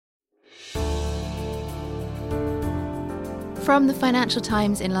From the Financial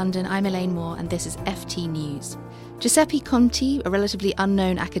Times in London, I'm Elaine Moore, and this is FT News. Giuseppe Conte, a relatively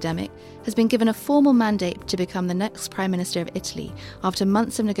unknown academic, has been given a formal mandate to become the next Prime Minister of Italy after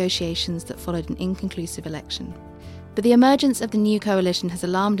months of negotiations that followed an inconclusive election. But the emergence of the new coalition has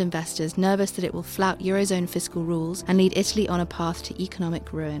alarmed investors, nervous that it will flout Eurozone fiscal rules and lead Italy on a path to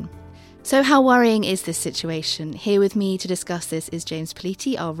economic ruin. So how worrying is this situation? Here with me to discuss this is James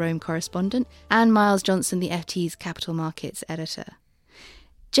Politi, our Rome correspondent, and Miles Johnson, the FT's capital markets editor.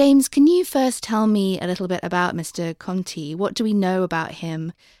 James, can you first tell me a little bit about Mr. Conte? What do we know about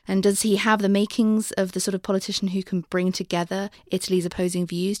him? And does he have the makings of the sort of politician who can bring together Italy's opposing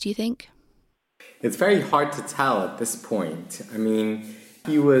views, do you think? It's very hard to tell at this point. I mean,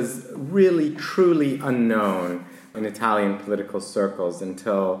 he was really, truly unknown in Italian political circles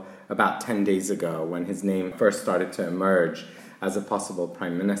until about 10 days ago when his name first started to emerge as a possible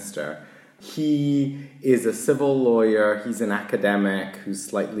prime minister. He is a civil lawyer, he's an academic who's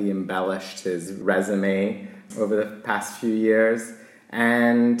slightly embellished his resume over the past few years,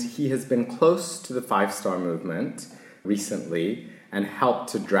 and he has been close to the Five Star Movement recently and helped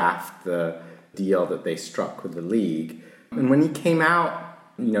to draft the deal that they struck with the League. And when he came out,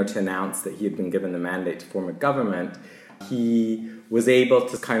 to announce that he had been given the mandate to form a government, he was able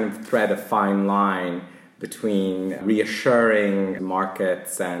to kind of thread a fine line between reassuring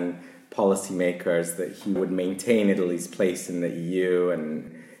markets and policymakers that he would maintain Italy's place in the EU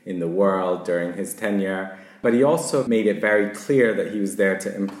and in the world during his tenure. But he also made it very clear that he was there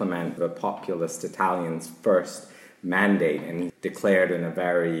to implement the populist Italians' first mandate, and he declared in a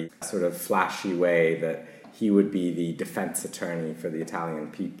very sort of flashy way that he would be the defense attorney for the Italian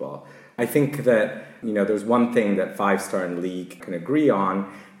people. I think that, there's one thing that Five Star and League can agree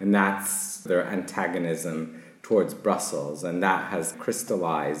on, and that's their antagonism towards Brussels, and that has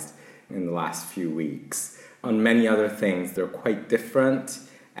crystallized in the last few weeks. On many other things, they're quite different,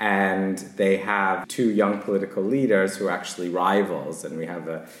 and they have two young political leaders who are actually rivals, and we have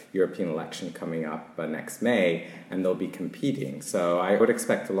a European election coming up next May, and they'll be competing. So I would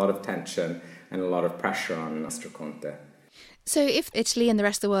expect a lot of tension and a lot of pressure on Mr. Conte. So if Italy and the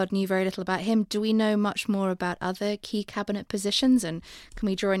rest of the world knew very little about him, do we know much more about other key cabinet positions, and can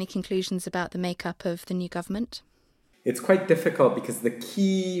we draw any conclusions about the makeup of the new government? It's quite difficult because the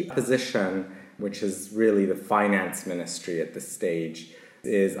key position, which is really the finance ministry at this stage,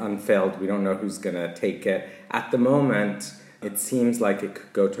 is unfilled. We don't know who's going to take it. At the moment, it seems like it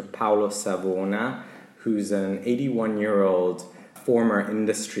could go to Paolo Savona, who's an 81-year-old former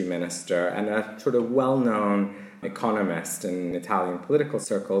industry minister and a sort of well-known economist in Italian political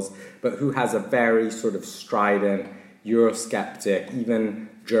circles, but who has a very sort of strident, Eurosceptic, even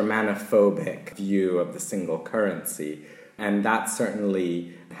Germanophobic view of the single currency. And that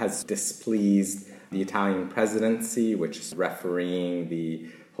certainly has displeased the Italian presidency, which is refereeing the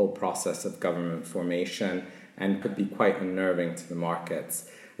whole process of government formation, and could be quite unnerving to the markets.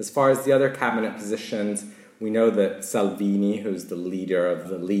 As far as the other cabinet positions, we know that Salvini, who's the leader of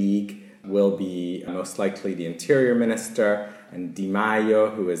the League, will be most likely the interior minister, and Di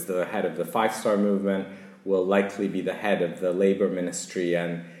Maio, who is the head of the Five Star Movement, will likely be the head of the Labour Ministry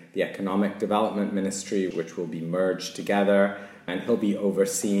and the Economic Development Ministry, which will be merged together, and he'll be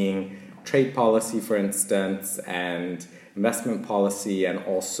overseeing trade policy, for instance, and investment policy, and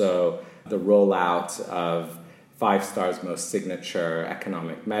also the rollout of Five Star's most signature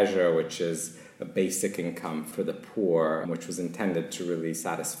economic measure, which is a basic income for the poor, which was intended to really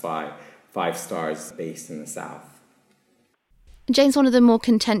satisfy Five Star's base in the south. James, one of the more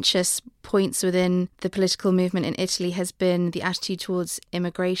contentious points within the political movement in Italy has been the attitude towards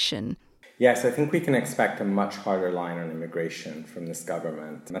immigration. Yes, I think we can expect a much harder line on immigration from this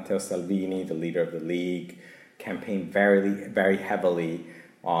government. Matteo Salvini, the leader of the League, campaigned very, very heavily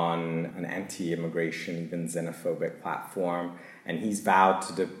on an anti-immigration, even xenophobic platform, and he's vowed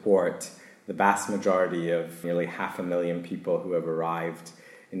to deport the vast majority of nearly 500,000 people who have arrived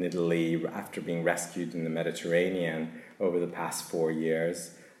in Italy after being rescued in the Mediterranean over the past 4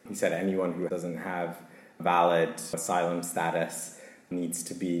 years. He said anyone who doesn't have valid asylum status needs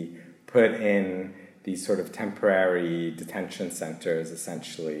to be put in these sort of temporary detention centers,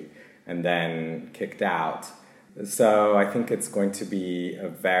 essentially, and then kicked out. So I think it's going to be a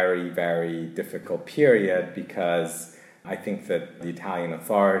very, very difficult period, because I think that the Italian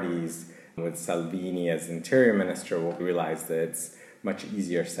authorities, with Salvini as interior minister, will realize that it's much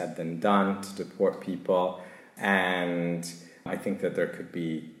easier said than done to deport people. And I think that there could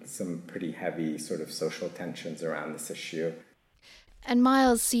be some pretty heavy sort of social tensions around this issue. And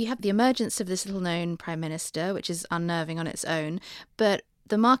Miles, so you have the emergence of this little-known prime minister, which is unnerving on its own, but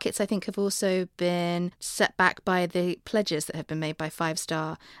The markets, I think, have also been set back by the pledges that have been made by Five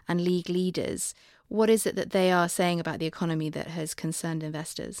Star and League leaders. What is it that they are saying about the economy that has concerned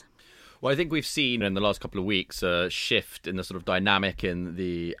investors? Well, I think we've seen in the last couple of weeks a shift in the sort of dynamic in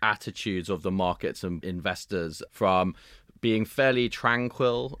the attitudes of the markets and investors from being fairly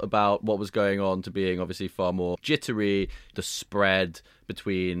tranquil about what was going on to being obviously far more jittery. The spread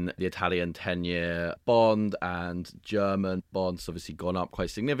between the Italian 10-year bond and German bonds obviously gone up quite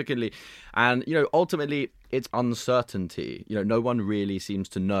significantly. And, ultimately it's uncertainty. No one really seems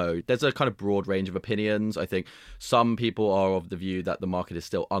to know. There's a kind of broad range of opinions. I think some people are of the view that the market is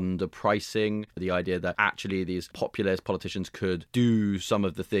still underpricing the idea that actually these populist politicians could do some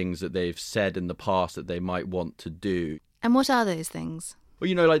of the things that they've said in the past that they might want to do. And what are those things?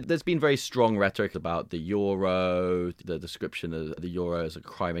 Well, there's been very strong rhetoric about the euro, the description of the euro as a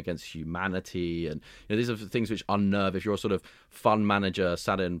crime against humanity. And these are things which unnerve. If you're a sort of fund manager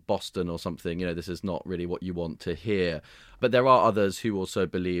sat in Boston or something, this is not really what you want to hear. But there are others who also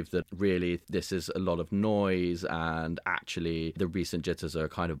believe that really this is a lot of noise and actually the recent jitters are a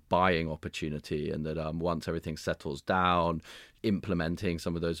kind of buying opportunity, and that once everything settles down, implementing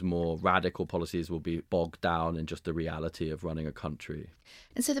some of those more radical policies will be bogged down in just the reality of running a country.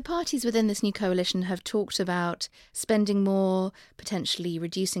 And so the parties within this new coalition have talked about spending more, potentially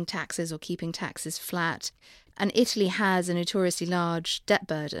reducing taxes or keeping taxes flat. And Italy has a notoriously large debt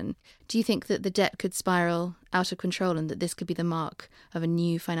burden. Do you think that the debt could spiral out of control and that this could be the mark of a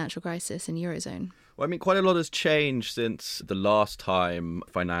new financial crisis in the Eurozone? Well, quite a lot has changed since the last time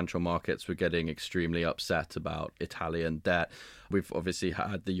financial markets were getting extremely upset about Italian debt. We've obviously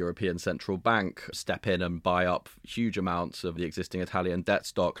had the European Central Bank step in and buy up huge amounts of the existing Italian debt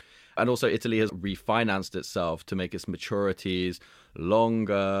stock. And also Italy has refinanced itself to make its maturities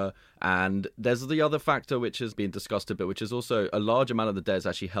longer. And there's the other factor which has been discussed a bit, which is also a large amount of the debt is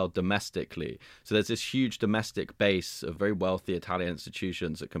actually held domestically. So there's this huge domestic base of very wealthy Italian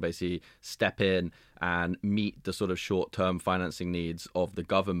institutions that can basically step in and meet the sort of short-term financing needs of the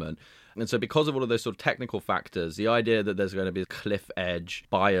government. And so because of all of those sort of technical factors, the idea that there's going to be a cliff edge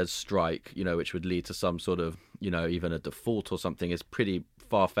buyer's strike, which would lead to some sort of, even a default or something is pretty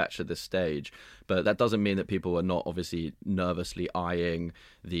far-fetched at this stage. But that doesn't mean that people are not obviously nervously eyeing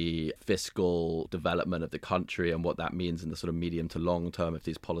the fiscal development of the country and what that means in the sort of medium to long term if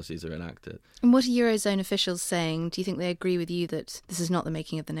these policies are enacted. And what are Eurozone officials saying? Do you think they agree with you that this is not the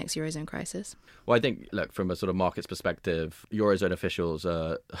making of the next Eurozone crisis? Well, I think, look, from a sort of markets perspective, Eurozone officials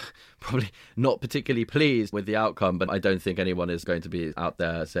are probably not particularly pleased with the outcome, but I don't think anyone is going to be out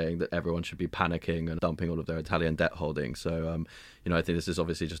there saying that everyone should be panicking and dumping all of their Italian debt holdings. So, I think this is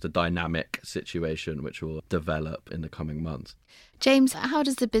obviously just a dynamic situation which will develop in the coming months. James, how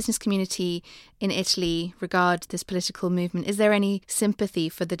does the business community in Italy regard this political movement? Is there any sympathy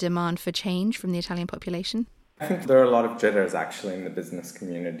for the demand for change from the Italian population? I think there are a lot of jitters actually in the business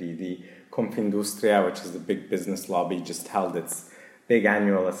community. The Confindustria, which is the big business lobby, just held its big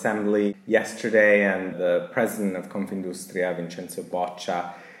annual assembly yesterday, and the president of Confindustria, Vincenzo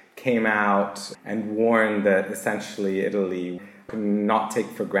Boccia, came out and warned that essentially Italy could not take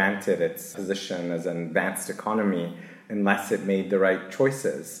for granted its position as an advanced economy unless it made the right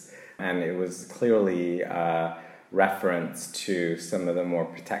choices. And it was clearly a reference to some of the more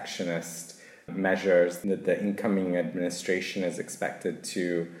protectionist measures that the incoming administration is expected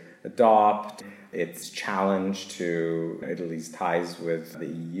to adopt. Its challenge to Italy's ties with the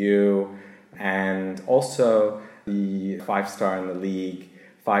EU, and also the Five Star and the League.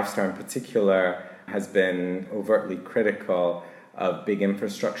 Five Star in particular has been overtly critical of big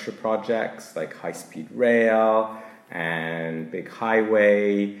infrastructure projects like high-speed rail and big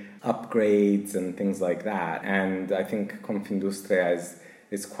highway upgrades and things like that. And I think Confindustria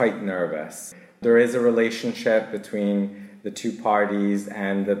is quite nervous. There is a relationship between the two parties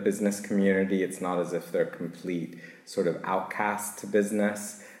and the business community. It's not as if they're complete sort of outcasts to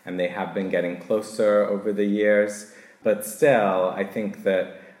business, and they have been getting closer over the years. But still, I think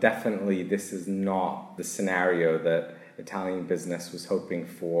that definitely this is not the scenario that Italian business was hoping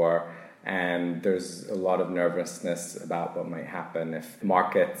for. And there's a lot of nervousness about what might happen if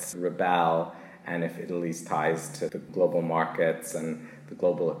markets rebel and if Italy's ties to the global markets and the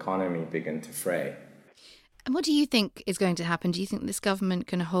global economy begin to fray. And what do you think is going to happen? Do you think this government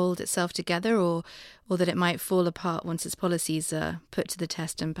can hold itself together, or that it might fall apart once its policies are put to the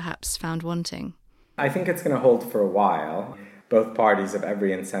test and perhaps found wanting? I think it's going to hold for a while. Both parties have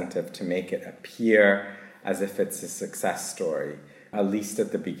every incentive to make it appear as if it's a success story, at least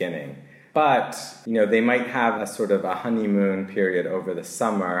at the beginning. But, they might have a sort of a honeymoon period over the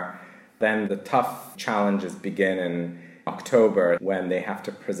summer. Then the tough challenges begin October when they have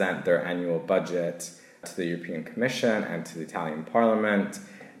to present their annual budget to the European Commission and to the Italian Parliament.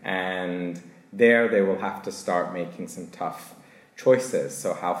 And there they will have to start making some tough choices.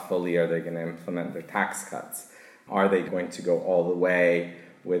 So how fully are they going to implement their tax cuts? Are they going to go all the way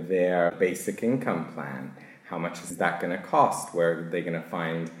with their basic income plan? How much is that going to cost? Where are they going to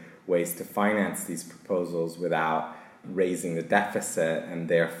find ways to finance these proposals without raising the deficit and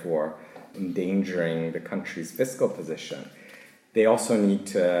therefore endangering the country's fiscal position? They also need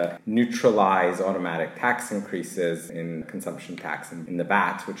to neutralize automatic tax increases in consumption tax and in the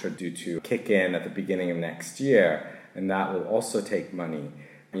VAT, which are due to kick in at the beginning of next year, and that will also take money.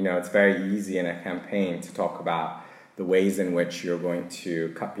 You know, it's very easy in a campaign to talk about the ways in which you're going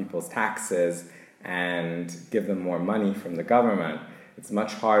to cut people's taxes and give them more money from the government. It's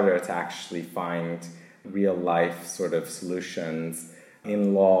much harder to actually find real-life sort of solutions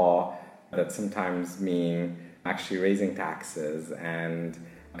in law that sometimes mean actually raising taxes and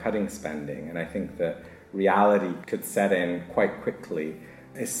cutting spending. And I think that reality could set in quite quickly,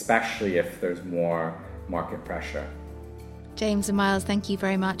 especially if there's more market pressure. James and Miles, thank you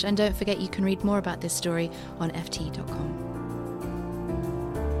very much. And don't forget you can read more about this story on ft.com.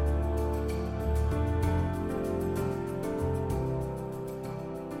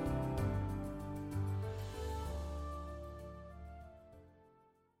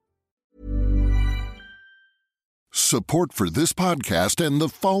 Support for this podcast and the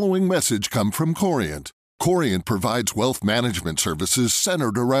following message come from Corient. Corient provides wealth management services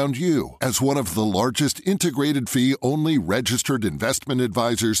centered around you. As one of the largest integrated fee-only registered investment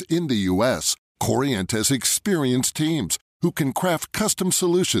advisors in the U.S., Corient has experienced teams who can craft custom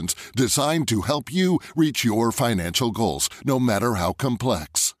solutions designed to help you reach your financial goals, no matter how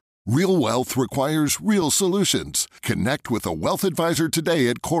complex. Real wealth requires real solutions. Connect with a wealth advisor today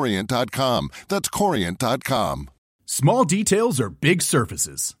at Corient.com. That's Corient.com. Small details are big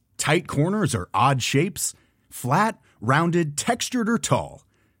surfaces. Tight corners are odd shapes. Flat, rounded, textured, or tall.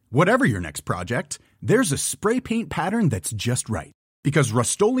 Whatever your next project, there's a spray paint pattern that's just right. Because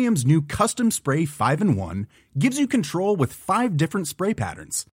Rust-Oleum's new Custom Spray 5-in-1 gives you control with 5 different spray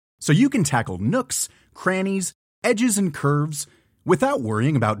patterns. So you can tackle nooks, crannies, edges, and curves without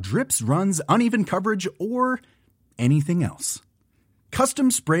worrying about drips, runs, uneven coverage, or anything else.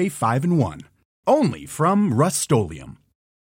 Custom Spray 5-in-1. Only from Rust-Oleum.